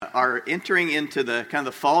are entering into the kind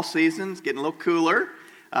of the fall season. It's getting a little cooler.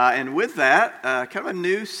 And with that, kind of a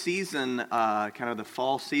new season, kind of the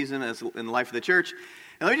fall season as in the life of the church.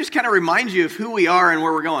 And let me just kind of remind you of who we are and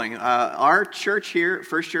where we're going. Our church here at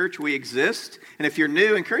First Church, we exist. And if you're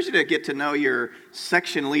new, I encourage you to get to know your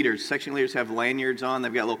section leaders. Section leaders have lanyards on.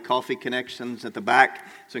 They've got little coffee connections at the back.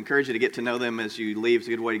 So I encourage you to get to know them as you leave. It's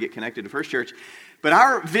a good way to get connected to First Church. But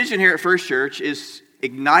our vision here at First Church is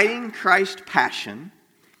igniting Christ's passion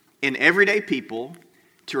in everyday people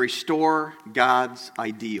to restore God's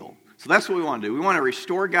ideal. So that's what we want to do. We want to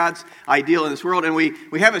restore God's ideal in this world, and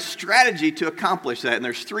we have a strategy to accomplish that. And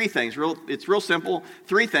there's three things. It's real simple.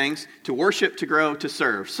 Three things: to worship, to grow, to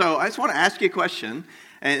serve. So I just want to ask you a question,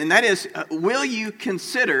 and that is, will you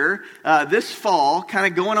consider this fall kind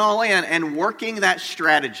of going all in and working that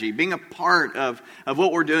strategy, being a part of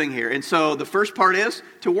what we're doing here? And so the first part is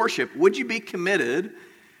to worship. Would you be committed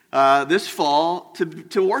this fall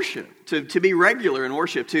to worship, to be regular in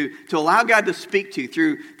worship, to allow God to speak to you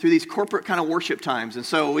through these corporate kind of worship times? And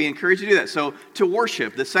so we encourage you to do that. So to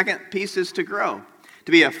worship. The second piece is to grow.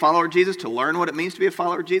 To be a follower of Jesus, to learn what it means to be a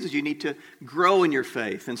follower of Jesus, you need to grow in your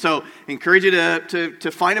faith. And so I encourage you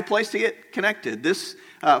to find a place to get connected. This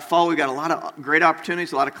fall, we've got a lot of great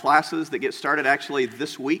opportunities, a lot of classes that get started actually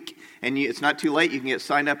this week. And it's not too late. You can get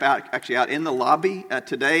signed up out in the lobby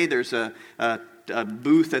today. There's a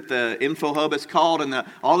booth at the Info Hub, it's called, and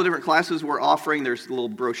all the different classes we're offering. There's little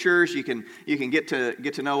brochures. You can get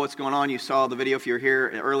to know what's going on. You saw the video if you were here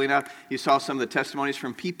early enough. You saw some of the testimonies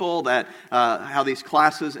from people that how these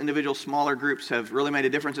classes, individual smaller groups, have really made a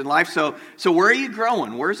difference in life. So where are you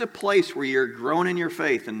growing? Where's a place where you're growing in your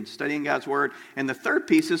faith and studying God's Word? And the third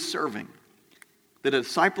piece is serving. That a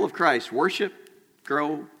disciple of Christ, worship,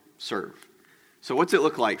 grow, serve. So what's it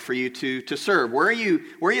look like for you to serve? Where are you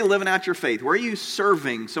living out your faith? Where are you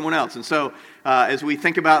serving someone else? And so as we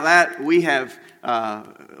think about that, we have,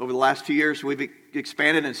 over the last few years, we've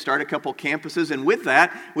expanded and started a couple campuses. And with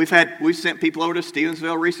that, we've sent people over to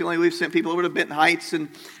Stevensville recently. We've sent people over to Benton Heights. And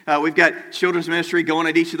we've got children's ministry going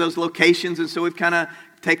at each of those locations. And so we've kind of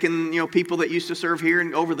taken, people that used to serve here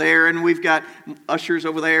and over there, and we've got ushers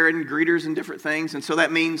over there and greeters and different things. And so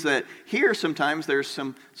that means that here sometimes there's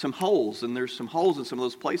some holes, and there's some holes in some of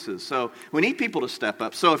those places. So we need people to step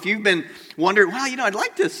up. So if you've been wondering, well, I'd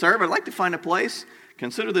like to serve, I'd like to find a place,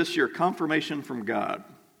 consider this your confirmation from God.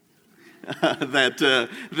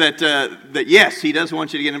 that yes, He does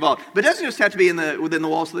want you to get involved. But it doesn't just have to be within the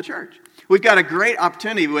walls of the church. We've got a great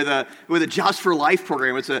opportunity with a Just for Life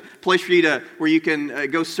program. It's a place for you where you can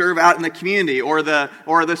go serve out in the community, or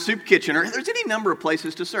the soup kitchen, or there's any number of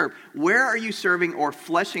places to serve. Where are you serving or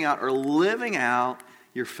fleshing out or living out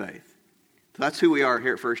your faith? So that's who we are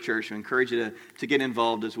here at First Church. I encourage you to get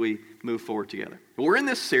involved as we move forward together. We're in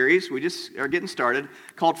this series, we just are getting started,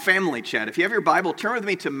 called Family Chat. If you have your Bible, turn with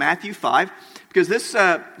me to Matthew 5, because this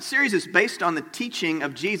series is based on the teaching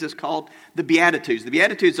of Jesus called the Beatitudes. The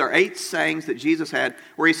Beatitudes are 8 sayings that Jesus had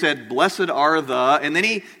where He said, "Blessed are the," and then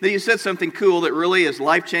he said something cool that really is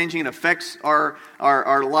life-changing and affects our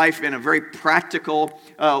life in a very practical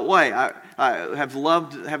way. I have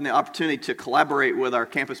loved having the opportunity to collaborate with our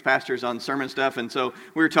campus pastors on sermon stuff, and so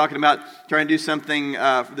we were talking about trying to do something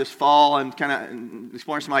this fall and kind of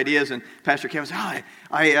exploring some ideas. And Pastor Kevin said,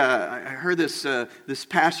 I heard this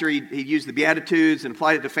pastor, he used the Beatitudes and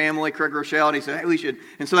applied it to family, Craig Rochelle, and he said, hey,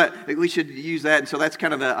 we should use that. And so that's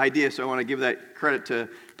kind of the idea. So I want to give that credit to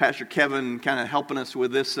Pastor Kevin, kind of helping us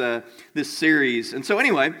with this series. And so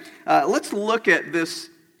anyway, let's look at this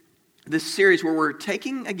series where we're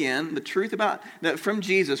taking, again, the truth about that from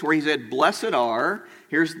Jesus, where He said, blessed are,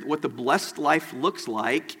 here's what the blessed life looks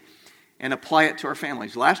like, and apply it to our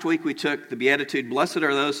families. Last week we took the Beatitude, blessed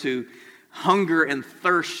are those who hunger and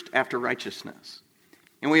thirst after righteousness.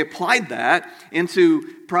 And we applied that into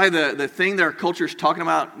probably the thing that our culture is talking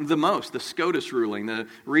about the most, the SCOTUS ruling, the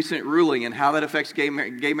recent ruling, and how that affects gay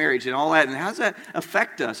marriage and all that. And how does that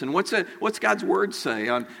affect us? And what's God's Word say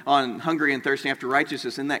on hungry and thirsting after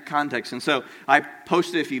righteousness in that context? And so I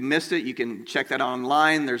posted, if you missed it, you can check that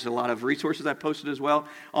online. There's a lot of resources I posted as well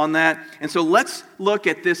on that. And so let's look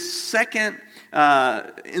at this second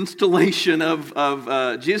installation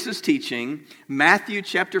of Jesus' teaching, Matthew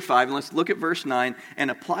chapter 5, and let's look at verse 9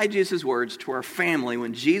 and apply Jesus' words to our family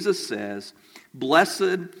when Jesus says,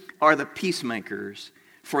 blessed are the peacemakers,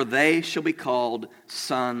 for they shall be called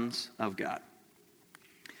sons of God.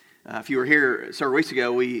 If you were here several weeks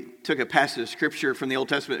ago, we took a passage of Scripture from the Old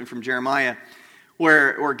Testament and from Jeremiah,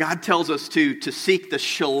 where God tells us to seek the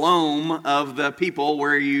shalom of the people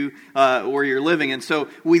where you're living. And so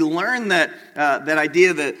we learn that that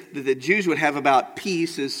idea that the Jews would have about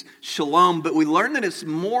peace is shalom, but we learn that it's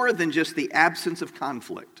more than just the absence of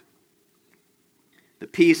conflict. The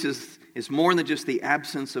peace is more than just the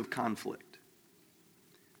absence of conflict.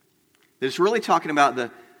 It's really talking about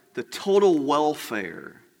the total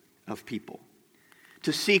welfare of people,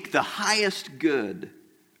 to seek the highest good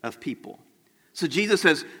of people. So Jesus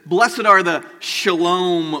says, blessed are the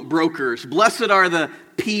shalom brokers, blessed are the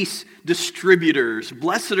peace distributors,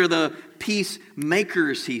 blessed are the peace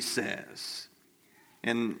makers, he says.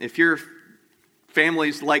 And if your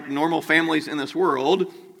family's like normal families in this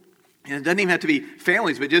world, and it doesn't even have to be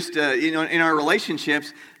families, but just in our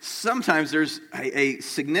relationships, sometimes there's a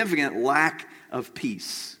significant lack of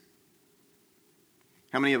peace.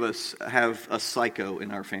 How many of us have a psycho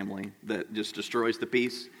in our family that just destroys the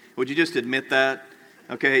peace? Would you just admit that?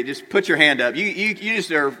 Okay, just put your hand up. You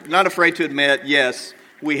just are not afraid to admit, yes,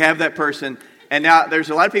 we have that person. And now there's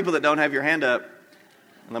a lot of people that don't have your hand up.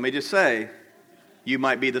 Let me just say, you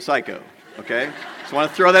might be the psycho, okay? Just want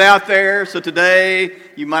to throw that out there. So today,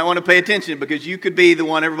 you might want to pay attention because you could be the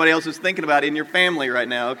one everybody else is thinking about in your family right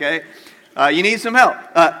now, okay? You need some help.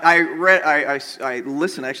 I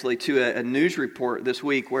listened actually to a news report this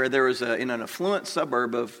week where there was in an affluent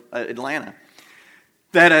suburb of Atlanta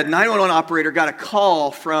that a 911 operator got a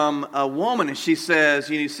call from a woman, and she says,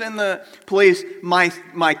 "You need to send the police.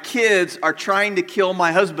 My kids are trying to kill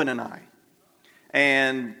my husband and I."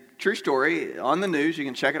 And true story on the news. You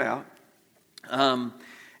can check it out.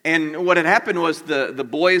 And what had happened was the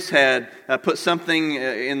boys had put something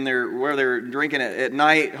in where they were drinking at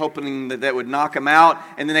night, hoping that would knock them out.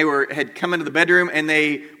 And then they had come into the bedroom and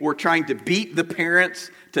they were trying to beat the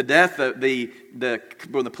parents to death. When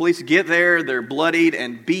the police get there, they're bloodied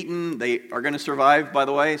and beaten. They are going to survive, by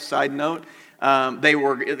the way. Side note. They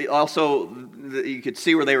were also, you could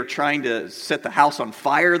see where they were trying to set the house on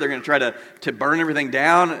fire. They're going to try to burn everything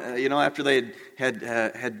down. After they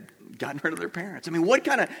had gotten rid of their parents. I mean, what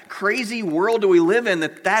kind of crazy world do we live in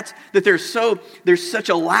that there's such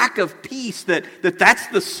a lack of peace that's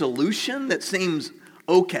the solution that seems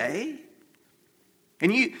okay?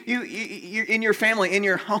 And you're in your family, in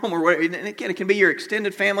your home, or whatever, and again, it can be your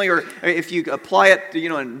extended family, or if you apply it to,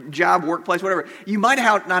 in job, workplace, whatever, you might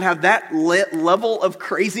not have that level of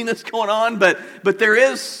craziness going on, but there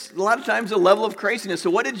is, a lot of times, a level of craziness. So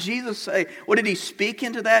what did Jesus say? What did he speak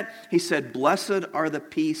into that? He said, blessed are the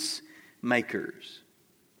peacemakers.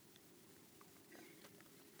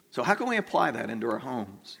 So how can we apply that into our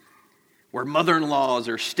homes? Where mother-in-laws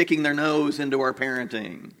are sticking their nose into our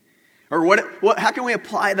parenting. Or how can we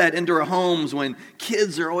apply that into our homes when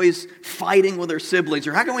kids are always fighting with their siblings?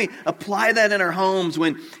 Or how can we apply that in our homes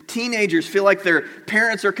when teenagers feel like their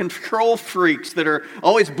parents are control freaks that are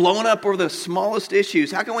always blowing up over the smallest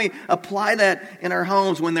issues? How can we apply that in our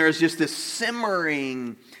homes when there's just this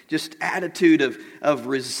simmering just attitude of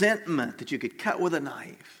resentment that you could cut with a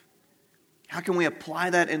knife? How can we apply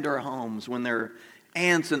that into our homes when there are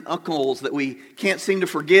aunts and uncles that we can't seem to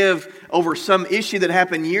forgive over some issue that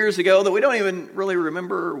happened years ago that we don't even really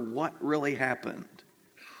remember what really happened?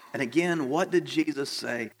 And again, what did Jesus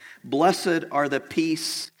say? Blessed are the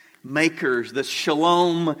peacemakers, the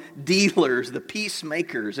shalom dealers, the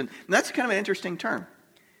peacemakers. And that's kind of an interesting term.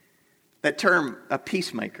 That term, a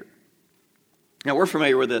peacemaker. Now, we're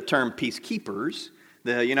familiar with the term peacekeepers.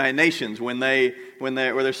 The United Nations, where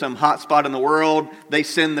there's some hot spot in the world, they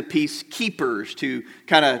send the peacekeepers to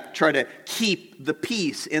kind of try to keep the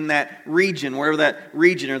peace in that region, wherever that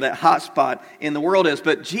region or that hot spot in the world is.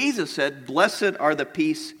 But Jesus said, blessed are the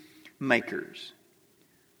peacemakers.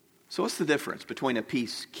 So what's the difference between a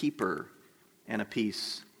peacekeeper and a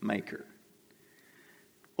peacemaker?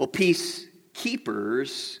 Well,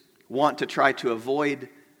 peacekeepers want to try to avoid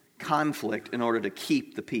conflict in order to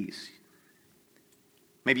keep the peace.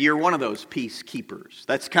 Maybe you're one of those peacekeepers.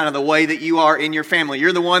 That's kind of the way that you are in your family.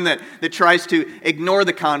 You're the one that tries to ignore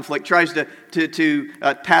the conflict, tries to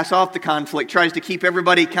pass off the conflict, tries to keep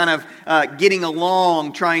everybody kind of getting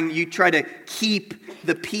along, you try to keep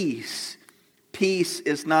the peace. Peace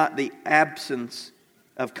is not the absence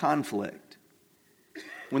of conflict.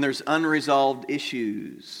 When there's unresolved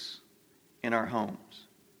issues in our homes,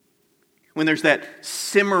 when there's that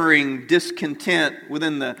simmering discontent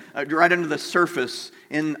right under the surface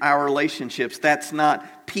in our relationships, that's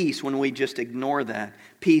not peace when we just ignore that.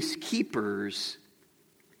 Peacekeepers,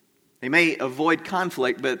 they may avoid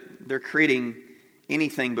conflict, but they're creating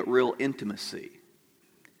anything but real intimacy.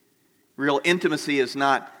 Real intimacy is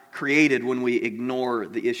not created when we ignore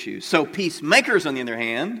the issues. So peacemakers, on the other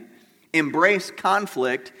hand, embrace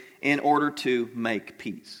conflict in order to make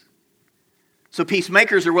peace. So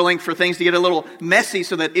peacemakers are willing for things to get a little messy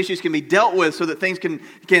so that issues can be dealt with, so that things can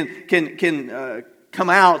come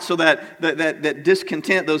out, so that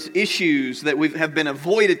discontent, those issues that have been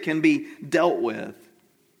avoided, can be dealt with.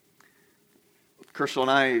 Crystal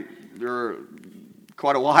and I, there were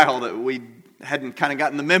quite a while that we hadn't kind of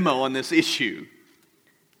gotten the memo on this issue.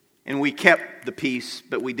 And we kept the peace,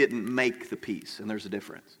 but we didn't make the peace, and there's a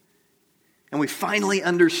difference. And we finally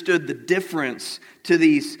understood the difference to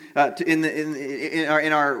these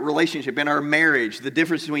in our relationship, in our marriage, the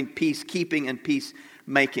difference between peacekeeping and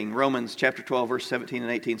peacemaking. Romans chapter 12, verse 17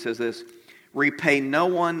 and 18 says this: "Repay no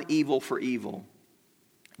one evil for evil,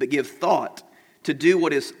 but give thought to do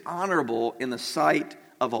what is honorable in the sight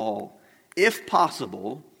of all. If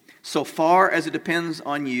possible, so far as it depends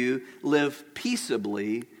on you, live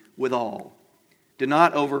peaceably with all. Do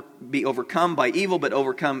not be overcome by evil, but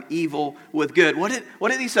overcome evil with good." What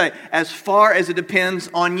did he say? As far as it depends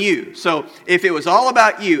on you. So if it was all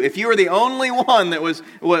about you, if you were the only one that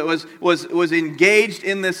was engaged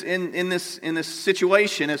in this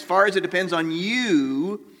situation, as far as it depends on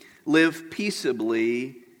you, live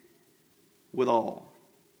peaceably with all.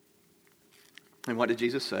 And what did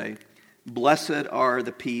Jesus say? Blessed are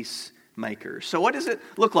the peacemakers. So what does it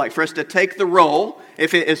look like for us to take the role,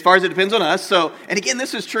 as far as it depends on us? So, and again,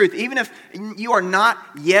 this is truth. Even if you are not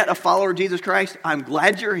yet a follower of Jesus Christ, I'm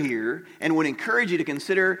glad you're here and would encourage you to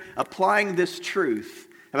consider applying this truth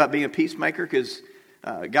about being a peacemaker, because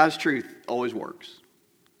God's truth always works.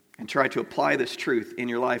 And try to apply this truth in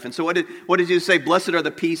your life. And so what did Jesus say? Blessed are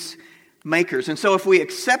the peacemakers. And so if we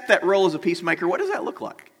accept that role as a peacemaker, what does that look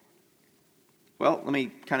like? Well, let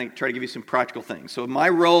me kind of try to give you some practical things. So my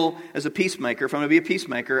role as a peacemaker, if I'm going to be a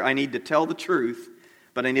peacemaker, I need to tell the truth,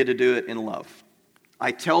 but I need to do it in love.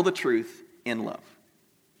 I tell the truth in love.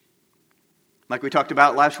 Like we talked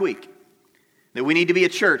about last week, that we need to be a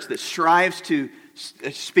church that strives to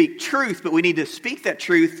speak truth, but we need to speak that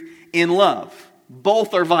truth in love.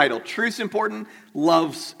 Both are vital. Truth's important,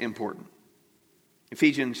 love's important.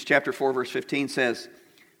 Ephesians chapter 4, verse 15 says,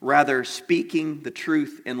 "Rather, speaking the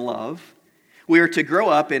truth in love, we are to grow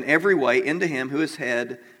up in every way into Him who is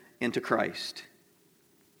head, into Christ."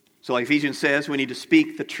 So like Ephesians says, we need to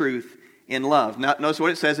speak the truth in love. Now, notice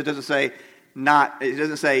what it says. It doesn't say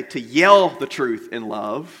to yell the truth in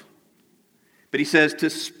love, but he says to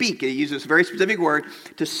speak. He uses a very specific word,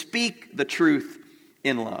 to speak the truth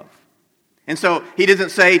in love. And so he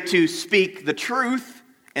doesn't say to speak the truth,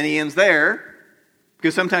 and he ends there.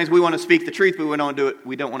 Because sometimes we want to speak the truth, but we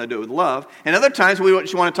don't want to do it with love. And other times we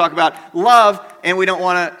just want to talk about love, and we don't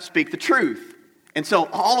want to speak the truth. And so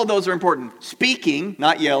all of those are important. Speaking,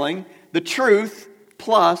 not yelling, the truth,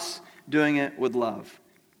 plus doing it with love.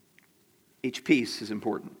 Each piece is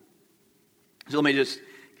important. So let me just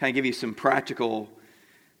kind of give you some practical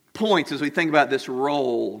points as we think about this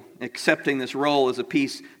role, accepting this role as a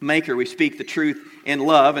peacemaker. We speak the truth in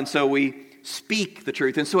love, and so we speak the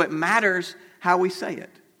truth. And so it matters how we say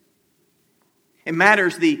it. It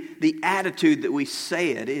matters the attitude that we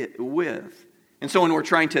say it with. And so when we're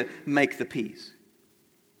trying to make the peace.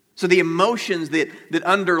 So the emotions that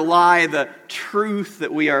underlie the truth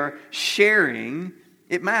that we are sharing,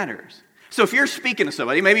 it matters. So if you're speaking to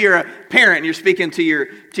somebody, maybe you're a parent and you're speaking to your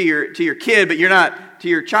kid, but you're not to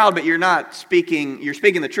your child, but you're speaking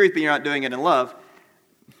the truth, but you're not doing it in love.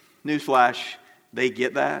 Newsflash, they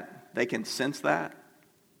get that. They can sense that.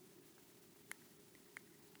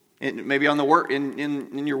 Maybe on the work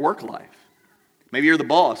in your work life. Maybe you're the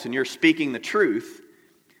boss and you're speaking the truth,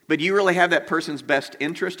 but do you really have that person's best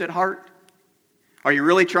interest at heart? Are you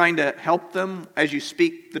really trying to help them as you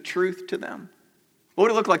speak the truth to them? What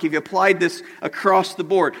would it look like if you applied this across the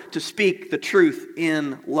board, to speak the truth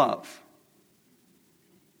in love?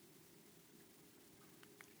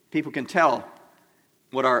 People can tell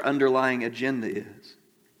what our underlying agenda is.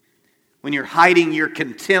 When you're hiding your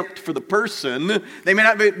contempt for the person, they may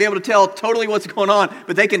not be able to tell totally what's going on,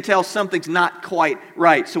 but they can tell something's not quite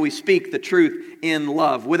right. So we speak the truth in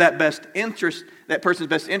love with that person's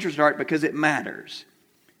best interest at heart, because it matters.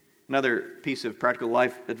 Another piece of practical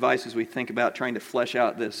life advice as we think about trying to flesh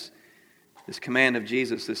out this command of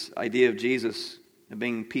Jesus, this idea of Jesus of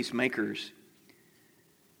being peacemakers,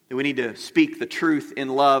 that we need to speak the truth in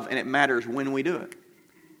love, and it matters when we do it.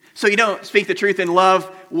 So you don't speak the truth in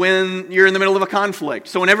love when you're in the middle of a conflict.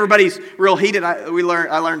 So when everybody's real heated, I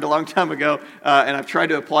learned a long time ago, and I've tried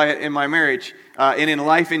to apply it in my marriage and in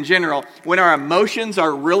life in general. When our emotions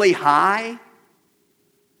are really high,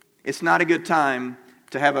 it's not a good time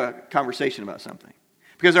to have a conversation about something.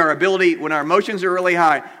 Because our ability, when our emotions are really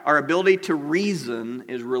high, our ability to reason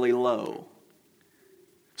is really low.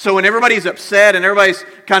 So when everybody's upset and everybody's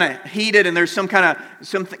kind of heated and there's some kind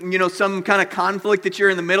of conflict that you're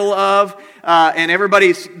in the middle of, and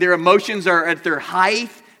their emotions are at their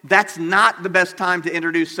height, that's not the best time to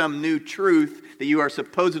introduce some new truth that you are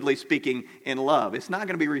supposedly speaking in love. It's not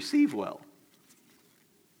going to be received well.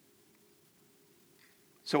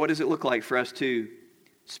 So what does it look like for us to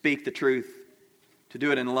speak the truth, to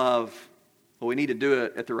do it in love? Well, we need to do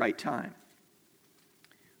it at the right time.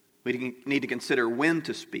 We need to consider when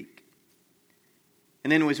to speak.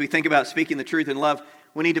 And then as we think about speaking the truth in love,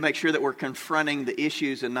 we need to make sure that we're confronting the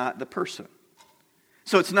issues and not the person.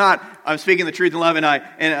 So it's not, I'm speaking the truth in love and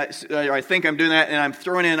I think I'm doing that and I'm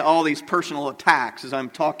throwing in all these personal attacks as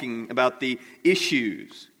I'm talking about the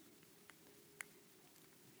issues.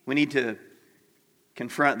 We need to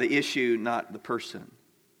confront the issue, not the person.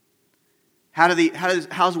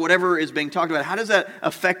 How's whatever is being talked about, how does that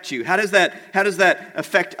affect you? How does that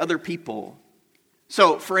affect other people?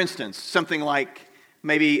 So, for instance, something like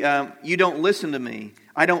maybe you don't listen to me.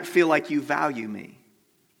 I don't feel like you value me.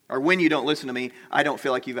 Or when you don't listen to me, I don't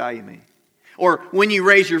feel like you value me. Or when you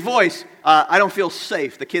raise your voice, I don't feel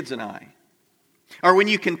safe, the kids and I. Or when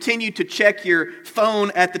you continue to check your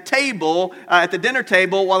phone at the table, at the dinner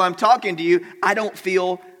table while I'm talking to you, I don't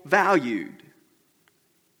feel valued.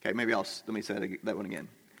 Okay, let me say that one again.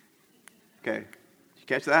 Okay, did you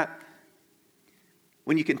catch that?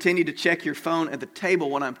 When you continue to check your phone at the table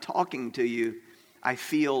when I'm talking to you, I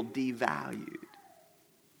feel devalued.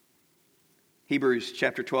 Hebrews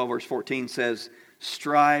chapter 12, verse 14 says,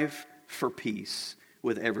 strive for peace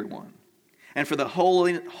with everyone, and for the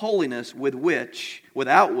holiness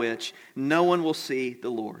without which no one will see the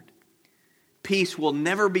Lord. Peace will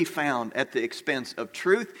never be found at the expense of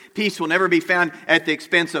truth. Peace will never be found at the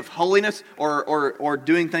expense of holiness or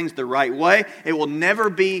doing things the right way. It will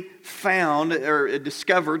never be found or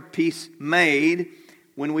discovered, peace made,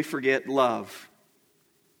 when we forget love.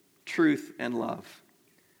 Truth and love.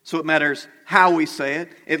 So it matters how we say it.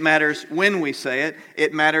 It matters when we say it.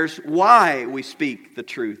 It matters why we speak the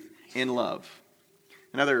truth in love.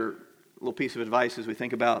 Another little piece of advice as we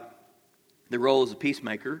think about the role as a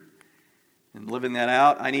peacemaker and living that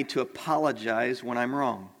out, I need to apologize when I'm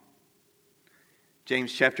wrong.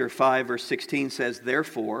 James chapter 5, verse 16 says,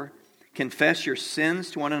 therefore, confess your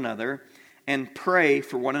sins to one another and pray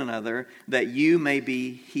for one another that you may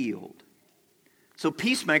be healed. So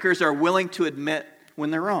peacemakers are willing to admit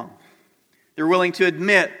when they're wrong. They're willing to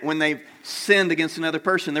admit when they've sinned against another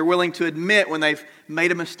person. They're willing to admit when they've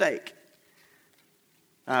made a mistake.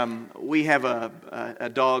 We have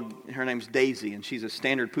a dog, her name's Daisy, and she's a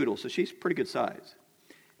standard poodle, so she's pretty good size.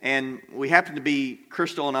 And we happened to be,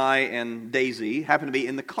 Crystal and I and Daisy, happened to be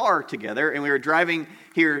in the car together, and we were driving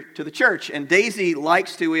here to the church. And Daisy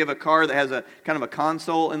we have a car that has a kind of a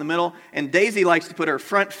console in the middle, and Daisy likes to put her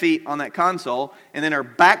front feet on that console, and then her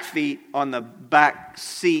back feet on the back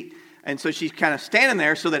seat. And so she's kind of standing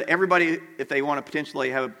there so that everybody, if they want to potentially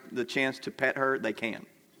have the chance to pet her, they can.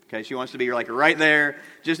 Okay, she wants to be like right there,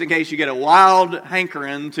 just in case you get a wild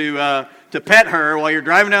hankering to pet her while you're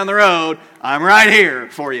driving down the road. I'm right here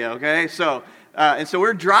for you. Okay, so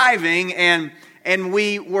we're driving, and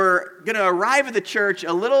we were going to arrive at the church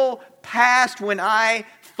a little past when I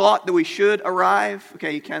thought that we should arrive.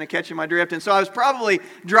 Okay, you kind of catching my drift. And so I was probably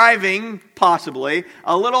driving, possibly,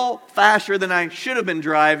 a little faster than I should have been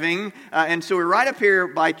driving. And so we're right up here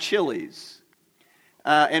by Chili's.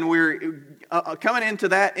 And we're coming into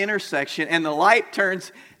that intersection, and the light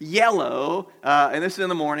turns yellow, and this is in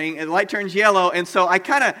the morning, and the light turns yellow, and so I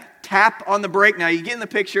kind of tap on the brake. Now, you get in the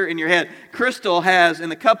picture in your head. Crystal has in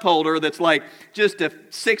the cup holder that's like just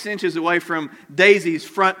 6 inches away from Daisy's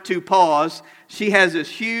front two paws, she has this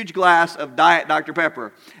huge glass of Diet Dr.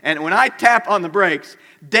 Pepper. And when I tap on the brakes,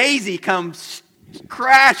 Daisy comes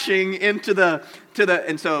crashing into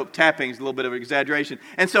and so tapping is a little bit of an exaggeration.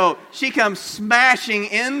 And so she comes smashing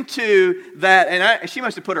into that, and she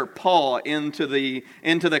must have put her paw into the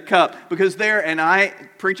cup, because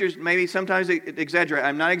preachers maybe sometimes exaggerate.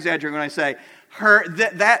 I'm not exaggerating when I say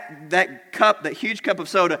that cup, that huge cup of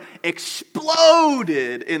soda,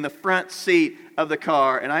 exploded in the front seat of the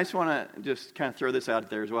car. And I just want to just kind of throw this out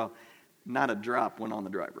there as well. Not a drop went on the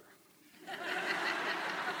driver.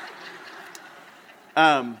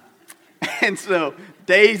 And so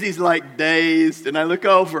Daisy's like dazed, and I look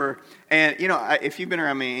over, and if you've been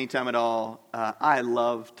around me anytime at all, I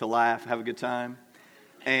love to laugh, have a good time,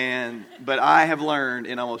 but I have learned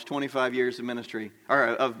in almost 25 years of ministry, or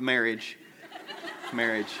of marriage,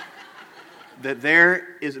 that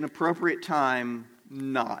there is an appropriate time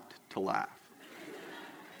not to laugh.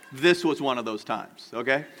 this was one of those times,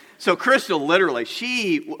 okay? So Crystal literally,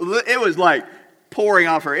 it was like pouring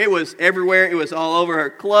off her. It was everywhere. It was all over her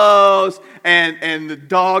clothes, and the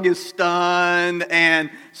dog is stunned.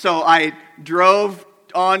 And so I drove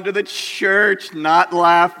on to the church, not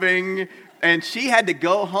laughing, and she had to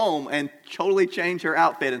go home and totally change her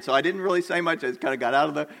outfit. And so I didn't really say much. I just kind of got out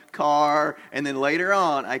of the car, and then later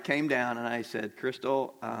on, I came down and I said,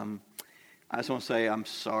 Crystal, I just want to say I'm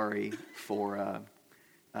sorry for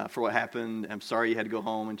what happened. I'm sorry you had to go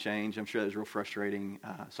home and change. I'm sure that was real frustrating.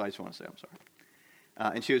 So I just want to say I'm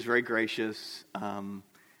sorry. And she was very gracious.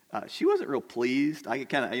 She wasn't real pleased. I could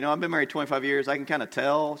kind of, I've been married 25 years. I can kind of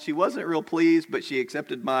tell. She wasn't real pleased, but she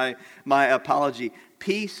accepted my apology.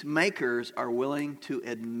 Peacemakers are willing to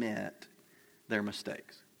admit their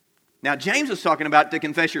mistakes. Now, James was talking about to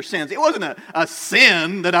confess your sins. It wasn't a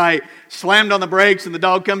sin that I slammed on the brakes and the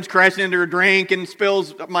dog comes crashing into her drink and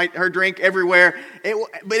spills her drink everywhere.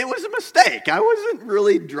 But it was a mistake. I wasn't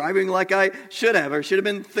really driving like I should have. I should have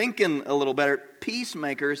been thinking a little better.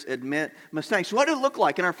 Peacemakers admit mistakes. What would it look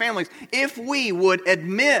like in our families if we would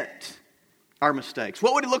admit our mistakes?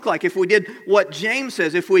 What would it look like if we did what James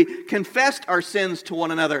says, if we confessed our sins to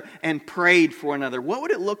one another and prayed for one another? What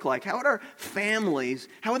would it look like? How would our families,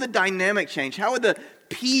 how would the dynamic change? How would the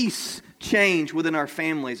peace change within our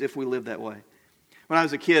families if we lived that way? When I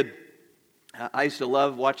was a kid, I used to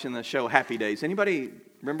love watching the show Happy Days. Anybody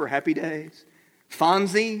remember Happy Days?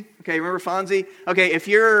 Fonzie, okay, remember Fonzie? Okay, if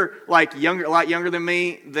you're like a lot younger than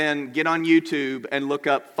me, then get on YouTube and look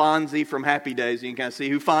up Fonzie from Happy Days. You can kind of see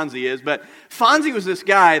who Fonzie is. But Fonzie was this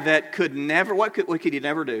guy that could never, what could he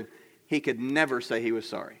never do? He could never say he was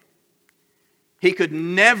sorry. He could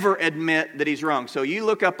never admit that he's wrong. So you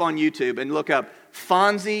look up on YouTube and look up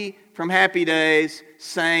Fonzie from Happy Days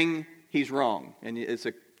saying he's wrong. And it's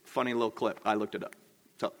a funny little clip. I looked it up.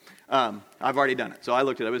 So I've already done it. So I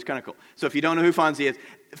looked it up. It was kind of cool. So if you don't know who Fonzie is,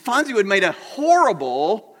 Fonzie would have made a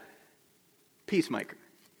horrible peacemaker.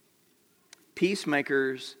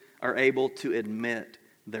 Peacemakers are able to admit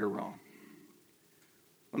they're wrong.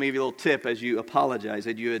 Let me give you a little tip as you apologize,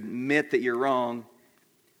 as you admit that you're wrong.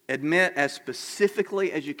 Admit as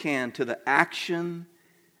specifically as you can to the action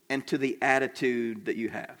and to the attitude that you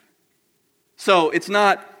have. So it's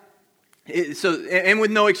not... and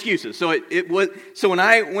with no excuses. So So when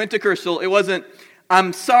I went to Crystal, it wasn't,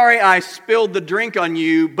 I'm sorry I spilled the drink on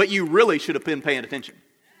you, but you really should have been paying attention.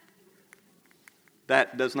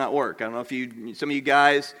 That does not work. I don't know if some of you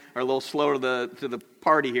guys are a little slow to the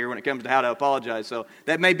party here when it comes to how to apologize. So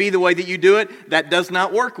that may be the way that you do it. That does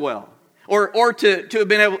not work well. Or to have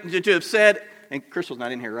been able to have said, and Crystal's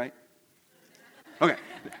not in here, right? Okay.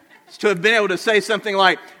 To have been able to say something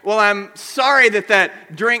like, well, I'm sorry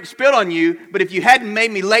that drink spilled on you, but if you hadn't made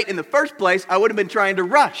me late in the first place, I would have been trying to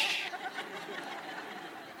rush.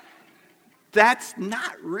 That's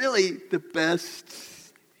not really the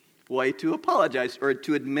best way to apologize or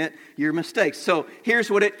to admit your mistakes. So here's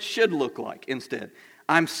what it should look like instead.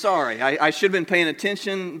 I'm sorry. I should have been paying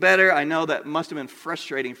attention better. I know that must have been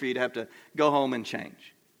frustrating for you to have to go home and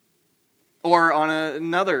change. Or on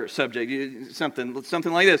another subject, something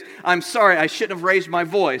like this. I'm sorry, I shouldn't have raised my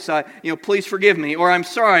voice. Please forgive me. Or I'm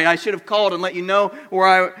sorry, I should have called and let you know where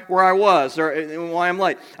I was or why I'm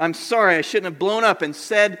late. I'm sorry, I shouldn't have blown up and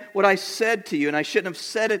said what I said to you, and I shouldn't have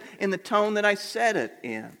said it in the tone that I said it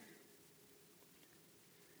in.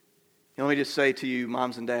 And let me just say to you,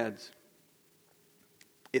 moms and dads,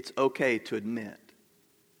 it's okay to admit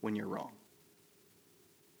when you're wrong.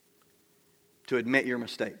 To admit your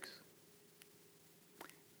mistakes.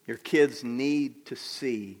 Your kids need to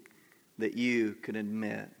see that you can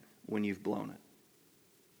admit when you've blown it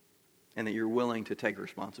and that you're willing to take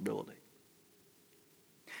responsibility.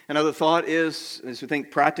 Another thought is, as we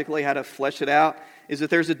think practically how to flesh it out, is that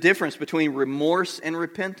there's a difference between remorse and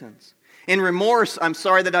repentance. In remorse, I'm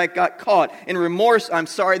sorry that I got caught. In remorse, I'm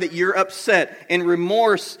sorry that you're upset. In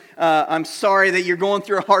remorse, I'm sorry that you're going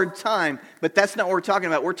through a hard time. But that's not what we're talking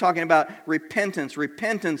about. We're talking about repentance.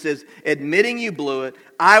 Repentance is admitting you blew it.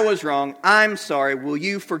 I was wrong. I'm sorry. Will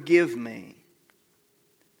you forgive me?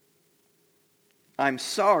 I'm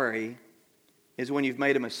sorry is when you've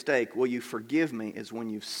made a mistake. Will you forgive me is when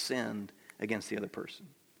you've sinned against the other person.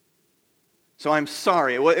 So I'm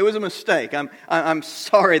sorry. It was a mistake. I'm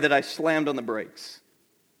sorry that I slammed on the brakes.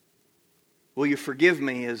 Will you forgive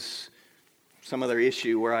me is some other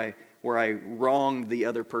issue where I wronged the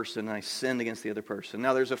other person and I sinned against the other person.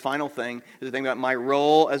 Now there's a final thing. There's a thing about my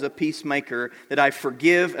role as a peacemaker that I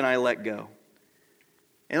forgive and I let go.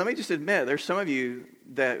 And let me just admit, there's some of you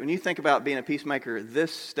that when you think about being a peacemaker,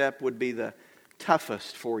 this step would be the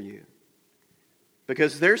toughest for you.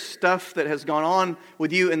 Because there's stuff that has gone on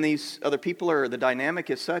with you and these other people, or the dynamic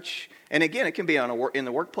is such, and again, it can be in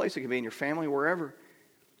the workplace, it can be in your family, wherever.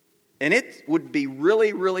 And it would be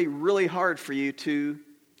really, really, really hard for you to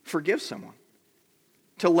forgive someone,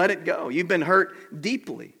 to let it go. You've been hurt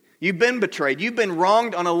deeply. You've been betrayed. You've been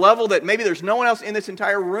wronged on a level that maybe there's no one else in this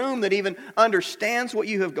entire room that even understands what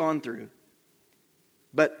you have gone through.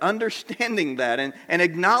 But understanding that and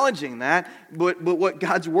acknowledging that, but what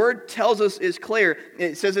God's Word tells us is clear.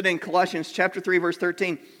 It says it in Colossians chapter 3, verse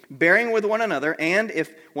 13. Bearing with one another, and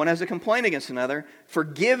if one has a complaint against another,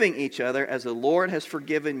 forgiving each other as the Lord has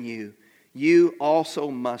forgiven you, you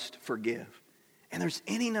also must forgive. And there's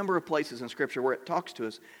any number of places in Scripture where it talks to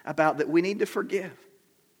us about that we need to forgive.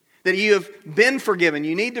 That you have been forgiven,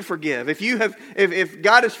 you need to forgive. If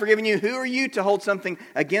God has forgiven you, who are you to hold something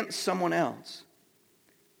against someone else?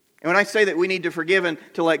 And when I say that we need to forgive and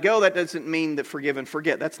to let go, that doesn't mean that forgive and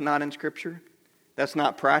forget. That's not in Scripture. That's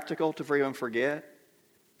not practical, to forgive and forget.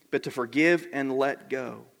 But to forgive and let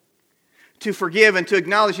go. To forgive and to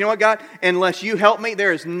acknowledge, you know what, God? Unless you help me,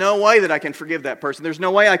 there is no way that I can forgive that person. There's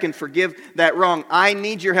no way I can forgive that wrong. I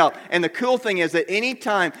need your help. And the cool thing is that any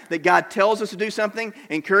time that God tells us to do something,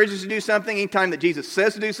 encourages us to do something, any time that Jesus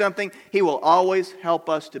says to do something, He will always help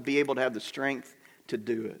us to be able to have the strength to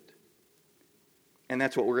do it. And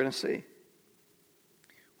that's what we're going to see.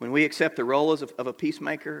 When we accept the role of a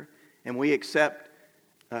peacemaker and we accept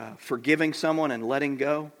forgiving someone and letting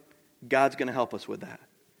go, God's going to help us with that.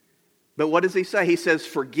 But what does He say? He says,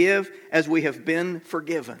 forgive as we have been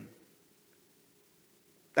forgiven.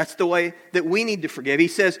 That's the way that we need to forgive. He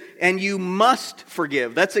says, and you must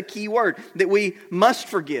forgive. That's a key word, that we must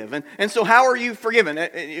forgive. And so how are you forgiven?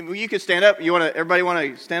 You could stand up. Everybody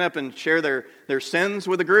want to stand up and share their sins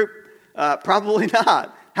with the group? Probably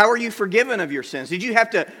not. How are you forgiven of your sins? Did you have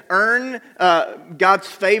to earn God's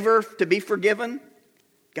favor to be forgiven?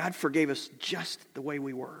 God forgave us just the way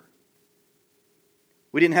we were.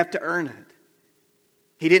 We didn't have to earn it.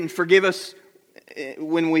 He didn't forgive us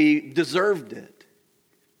when we deserved it.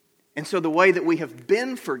 And so the way that we have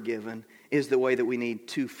been forgiven is the way that we need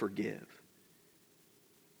to forgive.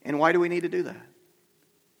 And why do we need to do that?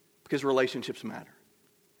 Because relationships matter.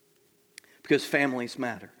 Because families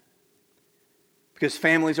matter. Because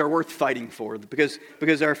families are worth fighting for. Because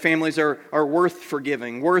our families are worth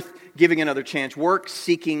forgiving, worth giving another chance, worth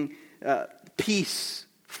seeking peace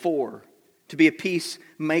for, to be a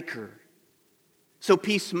peacemaker. So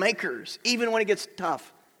peacemakers, even when it gets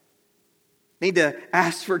tough, need to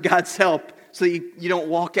ask for God's help so you don't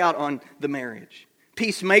walk out on the marriage.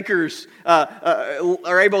 Peacemakers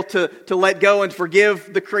are able to let go and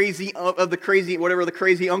forgive the crazy whatever the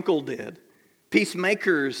crazy uncle did.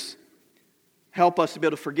 Peacemakers help us to be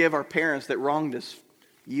able to forgive our parents that wronged us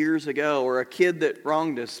years ago, or a kid that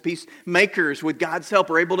wronged us. Peacemakers, with God's help,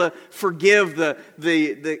 are able to forgive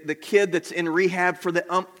the kid that's in rehab for the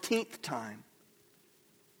umpteenth time,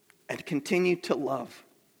 and continue to love.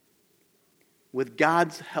 With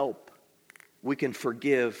God's help, we can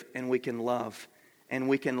forgive and we can love and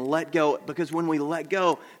we can let go. Because when we let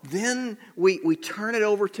go, then we turn it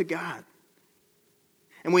over to God.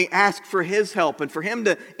 And we ask for His help and for Him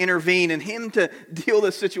to intervene and Him to deal with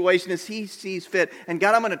the situation as He sees fit. And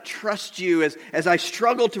God, I'm going to trust You as I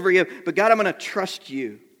struggle to forgive. But God, I'm going to trust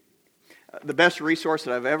You. The best resource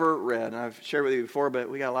that I've ever read, and I've shared with you before,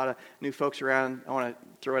 but we got a lot of new folks around. I want to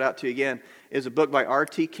throw it out to you again, is a book by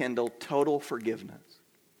R.T. Kendall, Total Forgiveness.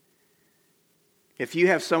 If you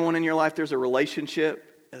have someone in your life, there's a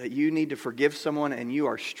relationship that you need to forgive someone and you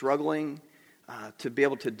are struggling to be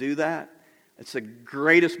able to do that, it's the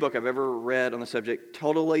greatest book I've ever read on the subject.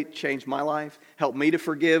 Totally changed my life. Helped me to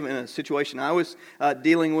forgive in a situation I was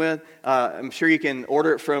dealing with. I'm sure you can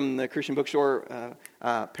order it from the Christian bookstore,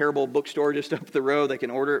 Parable Bookstore just up the road. They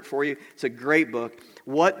can order it for you. It's a great book.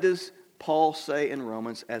 What does Paul say in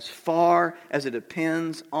Romans? As far as it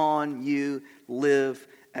depends on you, live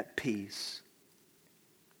at peace.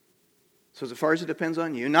 So as far as it depends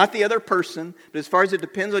on you, not the other person, but as far as it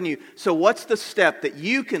depends on you. So what's the step that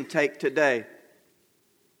you can take today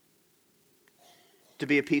to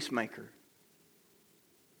be a peacemaker?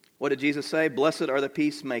 What did Jesus say? Blessed are the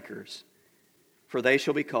peacemakers, for they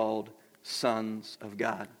shall be called sons of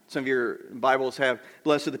God. Some of your Bibles have,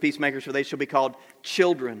 blessed are the peacemakers, for they shall be called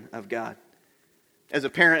children of God. As a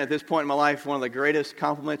parent at this point in my life, one of the greatest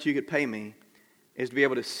compliments you could pay me is to be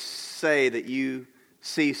able to say that you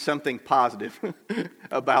see something positive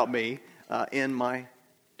about me in my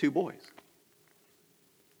two boys.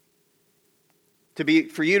 For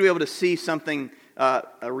you to be able to see something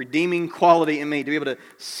a redeeming quality in me, to be able to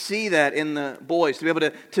see that in the boys, to be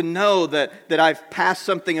able to know that I've passed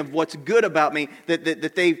something of what's good about me,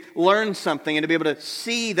 that they've learned something, and to be able to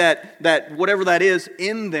see that whatever that is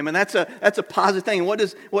in them. And that's a positive thing. And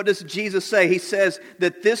what does Jesus say? He says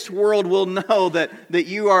that this world will know that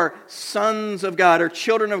you are sons of God or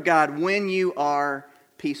children of God when you are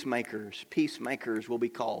peacemakers. Peacemakers will be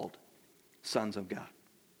called sons of God.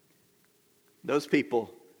 Those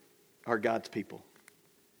people are God's people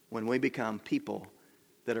when we become people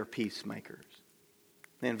that are peacemakers.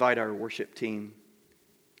 I invite our worship team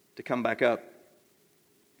to come back up.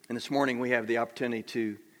 And this morning we have the opportunity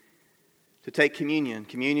to take communion.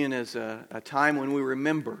 Communion is a time when we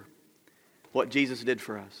remember what Jesus did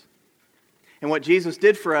for us. And what Jesus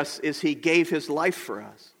did for us is He gave His life for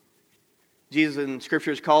us. Jesus in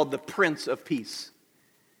Scripture is called the Prince of Peace.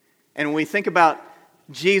 And when we think about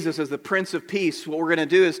Jesus as the Prince of Peace, what we're going to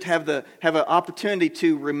do is to have an opportunity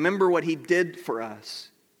to remember what He did for us.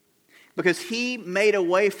 Because He made a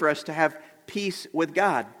way for us to have peace with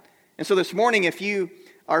God. And so this morning, if you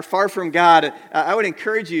are far from God, I would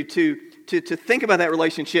encourage you to think about that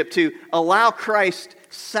relationship, to allow Christ's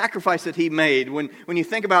sacrifice that He made. When you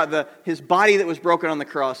think about His body that was broken on the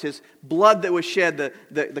cross, His blood that was shed,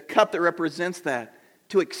 the cup that represents that,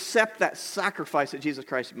 to accept that sacrifice that Jesus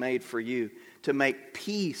Christ made for you, to make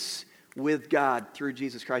peace with God through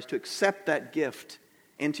Jesus Christ, to accept that gift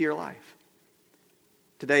into your life.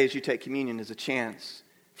 Today, as you take communion, is a chance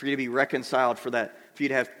for you to be reconciled, for you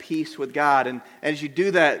to have peace with God. And as you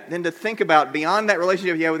do that, then to think about, beyond that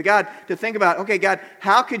relationship you have with God, to think about, okay, God,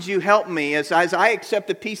 how could you help me as I accept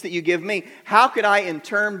the peace that you give me? How could I in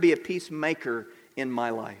turn be a peacemaker in my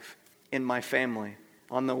life, in my family,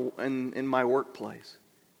 in my workplace?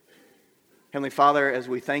 Heavenly Father, as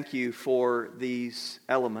we thank you for these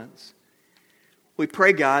elements, we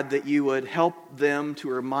pray, God, that you would help them to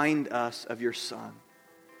remind us of your Son.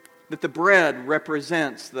 That the bread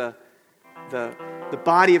represents the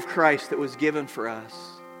body of Christ that was given for us.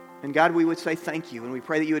 And God, we would say thank you, and we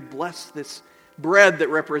pray that you would bless this bread that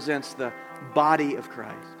represents the body of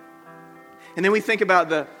Christ. And then we think about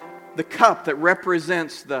the cup that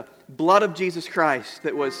represents the blood of Jesus Christ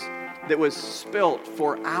that was spilt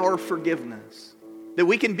for our forgiveness. That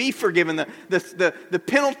we can be forgiven. The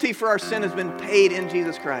penalty for our sin has been paid in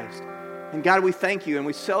Jesus Christ. And God, we thank you and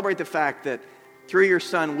we celebrate the fact that through your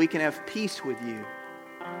Son we can have peace with you.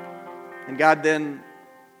 And God, then,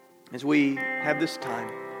 as we have this time,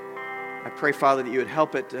 I pray, Father, that you would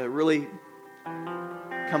help it to really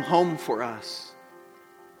come home for us.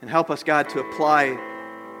 And help us, God, to apply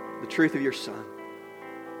the truth of your Son.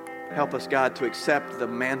 Help us, God, to accept the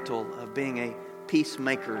mantle of being a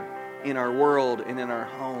peacemaker in our world and in our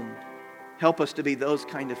home. Help us to be those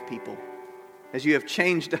kind of people. As you have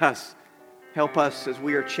changed us, help us as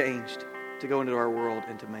we are changed to go into our world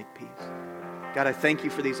and to make peace. God, I thank you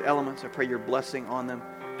for these elements. I pray your blessing on them.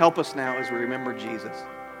 Help us now as we remember Jesus.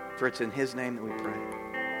 For it's in His name that we pray.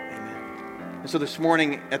 Amen. And so this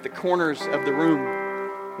morning, at the corners of the room,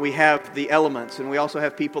 we have the elements, and we also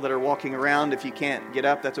have people that are walking around. If you can't get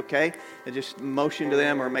up, that's okay. And just motion to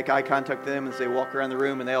them or make eye contact with them as they walk around the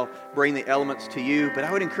room, and they'll bring the elements to you. But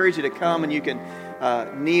I would encourage you to come, and you can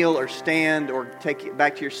kneel or stand or take it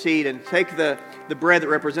back to your seat and take the bread that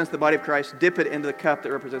represents the body of Christ, dip it into the cup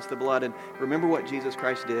that represents the blood, and remember what Jesus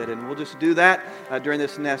Christ did. And we'll just do that during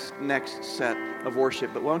this next set of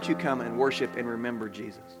worship. But why don't you come and worship and remember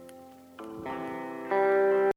Jesus?